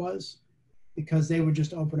Raw was, because they would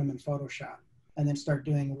just open them in Photoshop. and then start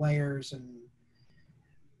doing layers and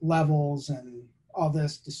levels and all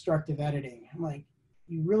this destructive editing. I'm like,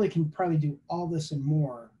 you really can probably do all this and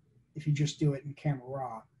more if you just do it in Camera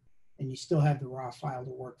Raw, and you still have the raw file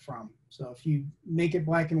to work from. So if you make it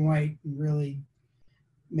black and white and really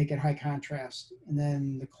make it high contrast, and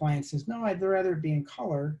then the client says, no, I'd rather it be in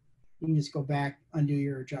color, you can just go back, undo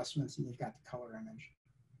your adjustments, and you've got the color image.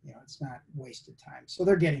 You know, it's not wasted time. So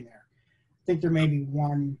they're getting there. I think there may be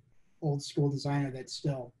one old school designer that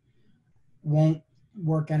still won't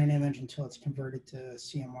work on an image until it's converted to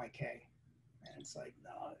CMYK. And it's like,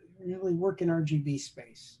 no, really work in RGB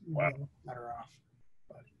space. Wow. Better off.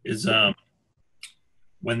 But, is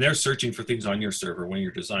when they're searching for things on your server, when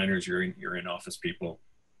you're designers, you're in office people,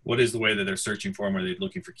 what is the way that they're searching for them? Are they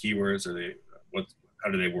looking for keywords? Are they how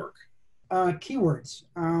do they work? Keywords.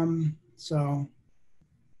 So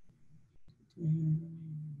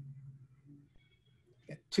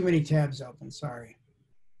got too many tabs open, sorry.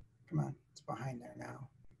 Come on, it's behind there now.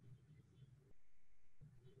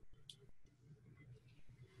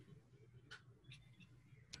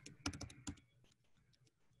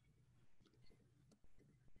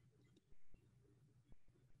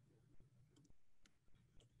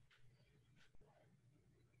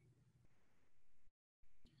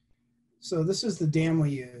 So this is the DAM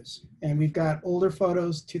we use, and we've got older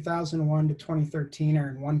photos, 2001 to 2013 are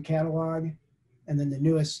in one catalog, and then the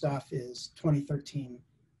newest stuff is 2013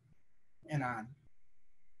 and on.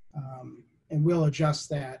 And we'll adjust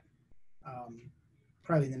that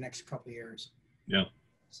probably in the next couple of years. Yeah.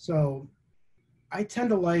 So I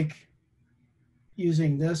tend to like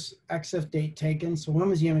using this EXIF date taken, so when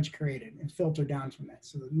was the image created, and filter down from that.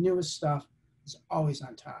 So the newest stuff is always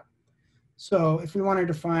on top. So if we wanted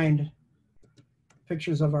to find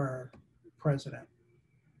pictures of our president,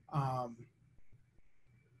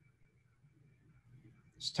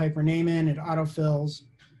 just type her name in, it autofills,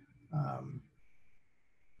 and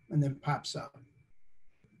then pops up.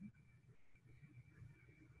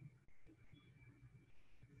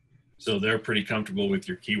 So they're pretty comfortable with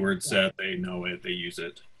your keyword set. They know it, they use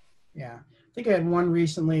it. Yeah, I think I had one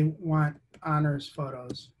recently want honors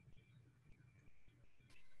photos.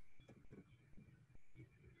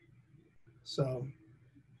 So,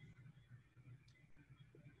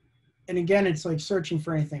 and again, it's like searching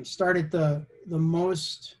for anything. Start at the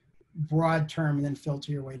most broad term and then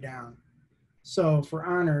filter your way down. So for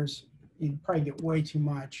honors, you'd probably get way too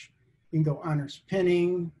much. You can go honors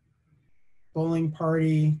pinning, bowling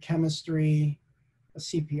party, chemistry, a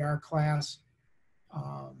CPR class,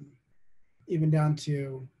 even down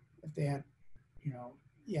to if they had, you know,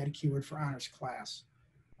 you had a keyword for honors class.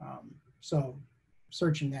 So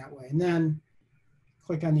searching that way. And then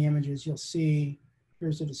click on the images, you'll see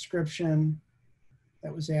here's a description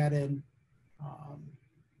that was added.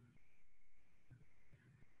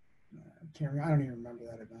 I don't even remember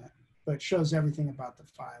that event, but it shows everything about the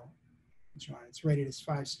file. It's rated as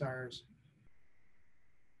 5 stars.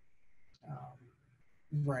 A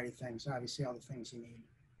variety of things, obviously all the things you need.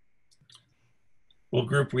 Well,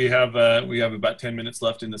 group, we have about 10 minutes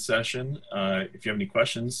left in the session. If you have any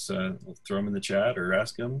questions, we'll throw them in the chat or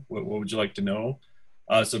ask them. What would you like to know?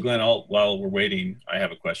 So Glenn, while we're waiting, I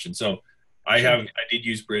have a question. So I did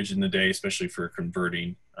use Bridge in the day, especially for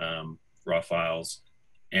converting raw files.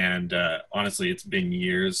 And honestly, it's been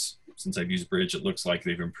years since I've used Bridge. It looks like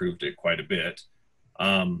they've improved it quite a bit.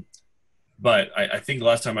 But I think the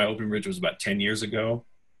last time I opened Bridge was about 10 years ago,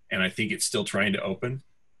 and I think it's still trying to open.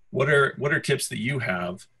 What are tips that you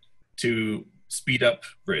have to speed up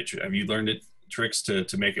Bridge? Have you learned tricks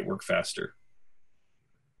to make it work faster?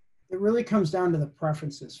 It really comes down to the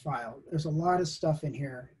preferences file. There's a lot of stuff in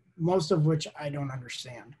here, most of which I don't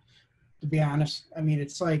understand, to be honest. I mean,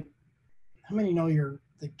 it's like, how many know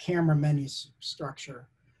the camera menu structure?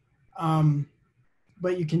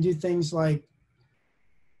 But you can do things like,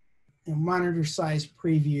 you know, monitor size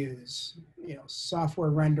previews, you know, software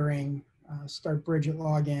rendering, start Bridge at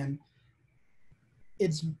login.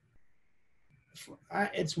 It's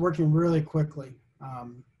working really quickly.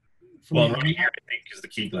 Well, right here, I think, is the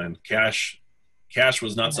key, Glenn. Cache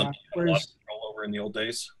was not something you had a lot of control over in the old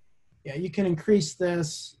days. Yeah, you can increase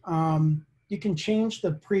this. You can change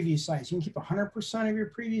the preview size. You can keep 100% of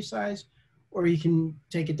your preview size, or you can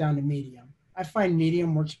take it down to medium. I find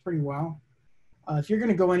medium works pretty well. If you're going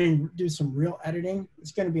to go in and do some real editing,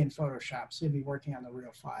 it's going to be in Photoshop, so you'll be working on the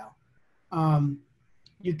real file.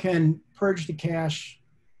 You can purge the cache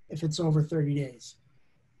if it's over 30 days.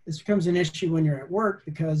 This becomes an issue when you're at work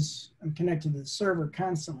because I'm connected to the server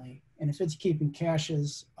constantly, and if it's keeping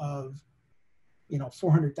caches of, you know,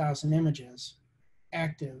 400,000 images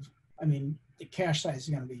active, I mean, the cache size is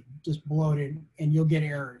going to be just bloated and you'll get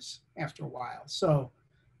errors after a while. So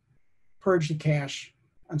purge the cache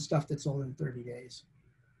on stuff that's older than 30 days.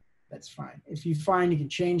 That's fine. If you find you can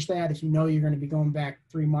change that, if you know you're going to be going back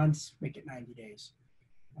 3 months, make it 90 days.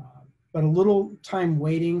 But a little time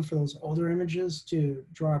waiting for those older images to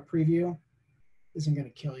draw a preview isn't going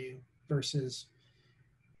to kill you versus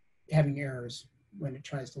having errors when it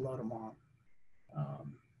tries to load them all.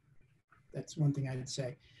 That's one thing I would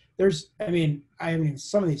say.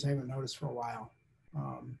 Some of these I haven't noticed for a while.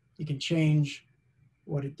 You can change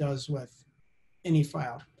what it does with any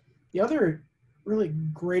file. The other really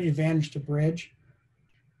great advantage to Bridge,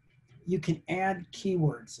 you can add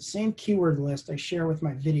keywords. The same keyword list I share with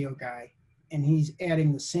my video guy, and he's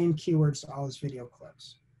adding the same keywords to all his video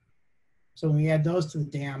clips. So when we add those to the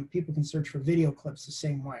DAM, people can search for video clips the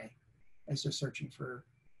same way as they're searching for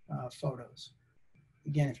photos.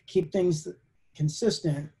 Again, if you keep things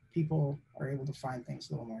consistent, people are able to find things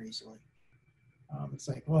a little more easily. It's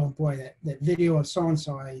like, well, boy, that video of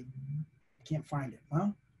so-and-so, I can't find it.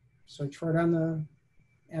 Well, search for it on the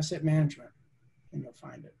asset management and you'll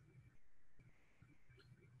find it.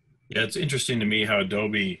 Yeah, it's interesting to me how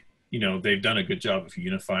Adobe, they've done a good job of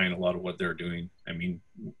unifying a lot of what they're doing. I mean,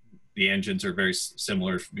 the engines are very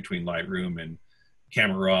similar between Lightroom and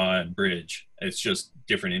Camera Raw and Bridge. It's just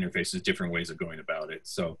different interfaces, different ways of going about it.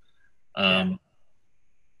 So do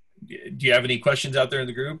you have any questions out there in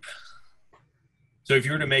the group? So if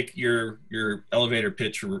you were to make your elevator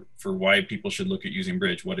pitch for why people should look at using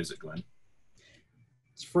Bridge, what is it, Glenn?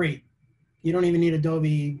 It's free. You don't even need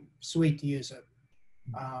Adobe Suite to use it.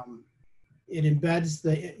 It embeds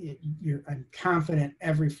I'm confident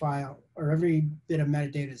every file or every bit of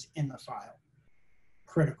metadata is in the file.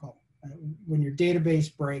 Critical. When your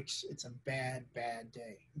database breaks, it's a bad, bad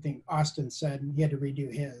day. I think Austin said he had to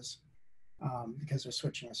redo his because they're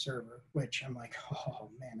switching a server, which I'm like, oh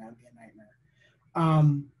man, that'd be a nightmare.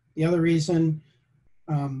 The other reason,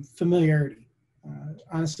 familiarity.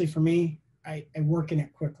 Honestly, for me, I work in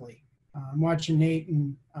it quickly. I'm watching Nate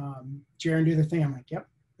and Jaron do their thing. I'm like, yep,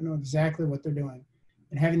 I know exactly what they're doing.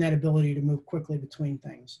 And having that ability to move quickly between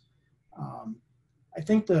things. I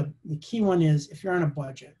think the key one is if you're on a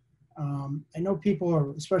budget. I know people are,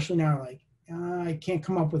 especially now, like, I can't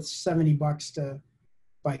come up with $70 to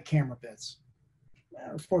buy camera bits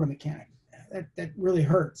or photo mechanic. That really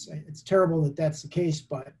hurts. It's terrible that that's the case,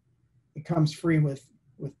 but it comes free with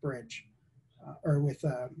Bridge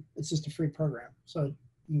it's just a free program. So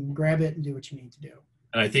you can grab it and do what you need to do.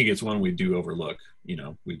 And I think it's one we do overlook.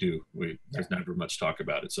 There's never much talk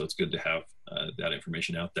about it. So it's good to have that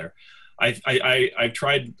information out there. I've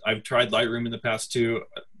tried Lightroom in the past too.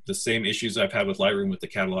 The same issues I've had with Lightroom with the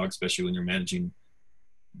catalog, especially when you're managing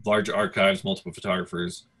large archives, multiple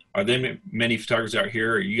photographers. Are there many photographers out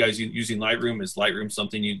here? Are you guys using Lightroom? Is Lightroom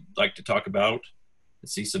something you'd like to talk about? I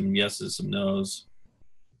see some yeses, some nos.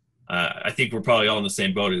 I think we're probably all in the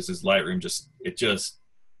same boat as Lightroom.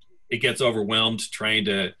 It gets overwhelmed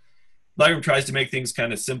Lightroom tries to make things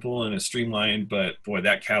kind of simple and streamlined, but boy,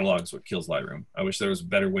 that catalog is what kills Lightroom. I wish there was a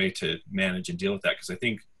better way to manage and deal with that, because I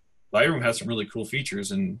think Lightroom has some really cool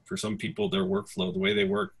features, and for some people, their workflow, the way they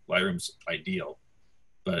work, Lightroom's ideal.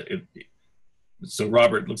 But so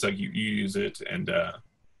Robert, looks like you use it, and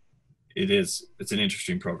it's an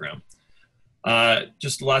interesting program.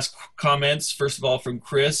 Just last comments. First of all, from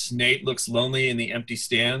Chris, Nate looks lonely in the empty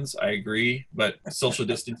stands. I agree, but social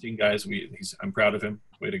distancing, guys, I'm proud of him.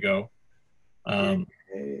 Way to go. And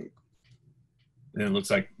it looks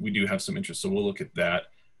like we do have some interest, so we'll look at that.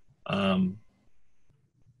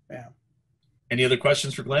 Yeah. Any other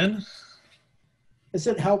questions for Glenn? Is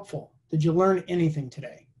it helpful? Did you learn anything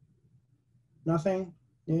today? Nothing?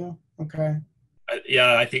 Yeah. Okay.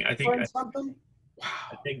 I think learn something? Wow.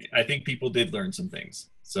 I think people did learn some things.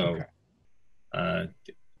 So okay.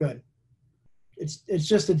 Good. It's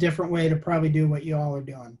just a different way to probably do what you all are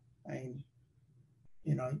doing. I mean,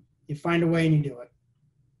 you find a way and you do it.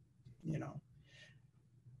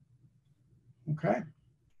 Okay.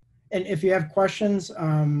 And if you have questions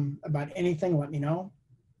about anything, let me know.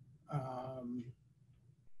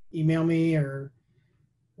 Email me or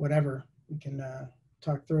whatever. We can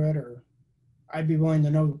talk through it, or I'd be willing to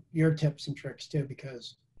know your tips and tricks too,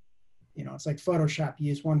 because, it's like Photoshop, you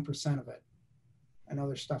use 1% of it. I know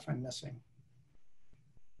there's stuff I'm missing.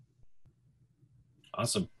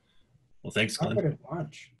 Awesome. Well, thanks, Glenn. I'll get at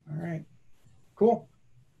lunch. All right. Cool.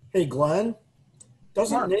 Hey, Glenn,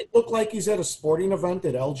 doesn't Nate look like he's at a sporting event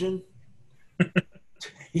at Elgin?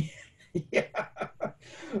 Yeah.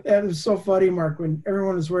 That was so funny, Mark, when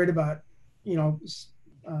everyone was worried about,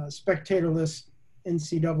 spectatorless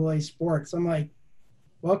NCAA sports. I'm like,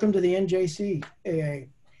 welcome to the NJCAA.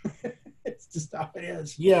 It's just how it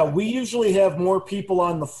is. Yeah, we usually have more people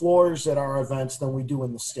on the floors at our events than we do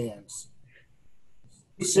in the stands.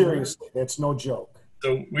 Seriously, that's no joke.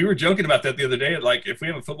 So we were joking about that the other day. Like, if we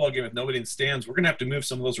have a football game with nobody in the stands, we're going to have to move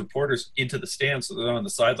some of those reporters into the stands so they're on the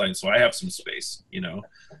sideline. So I have some space, you know.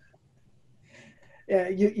 Yeah,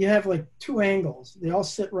 you have like two angles. They all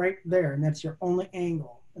sit right there, and that's your only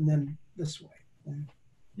angle. And then this way.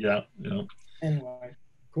 Yeah. Anyway,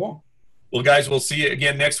 cool. Well, guys, we'll see you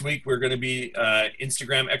again next week. We're going to be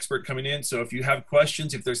Instagram expert coming in. So if you have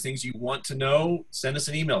questions, if there's things you want to know, send us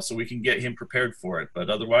an email so we can get him prepared for it. But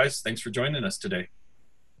otherwise, thanks for joining us today.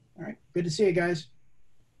 All right. Good to see you guys.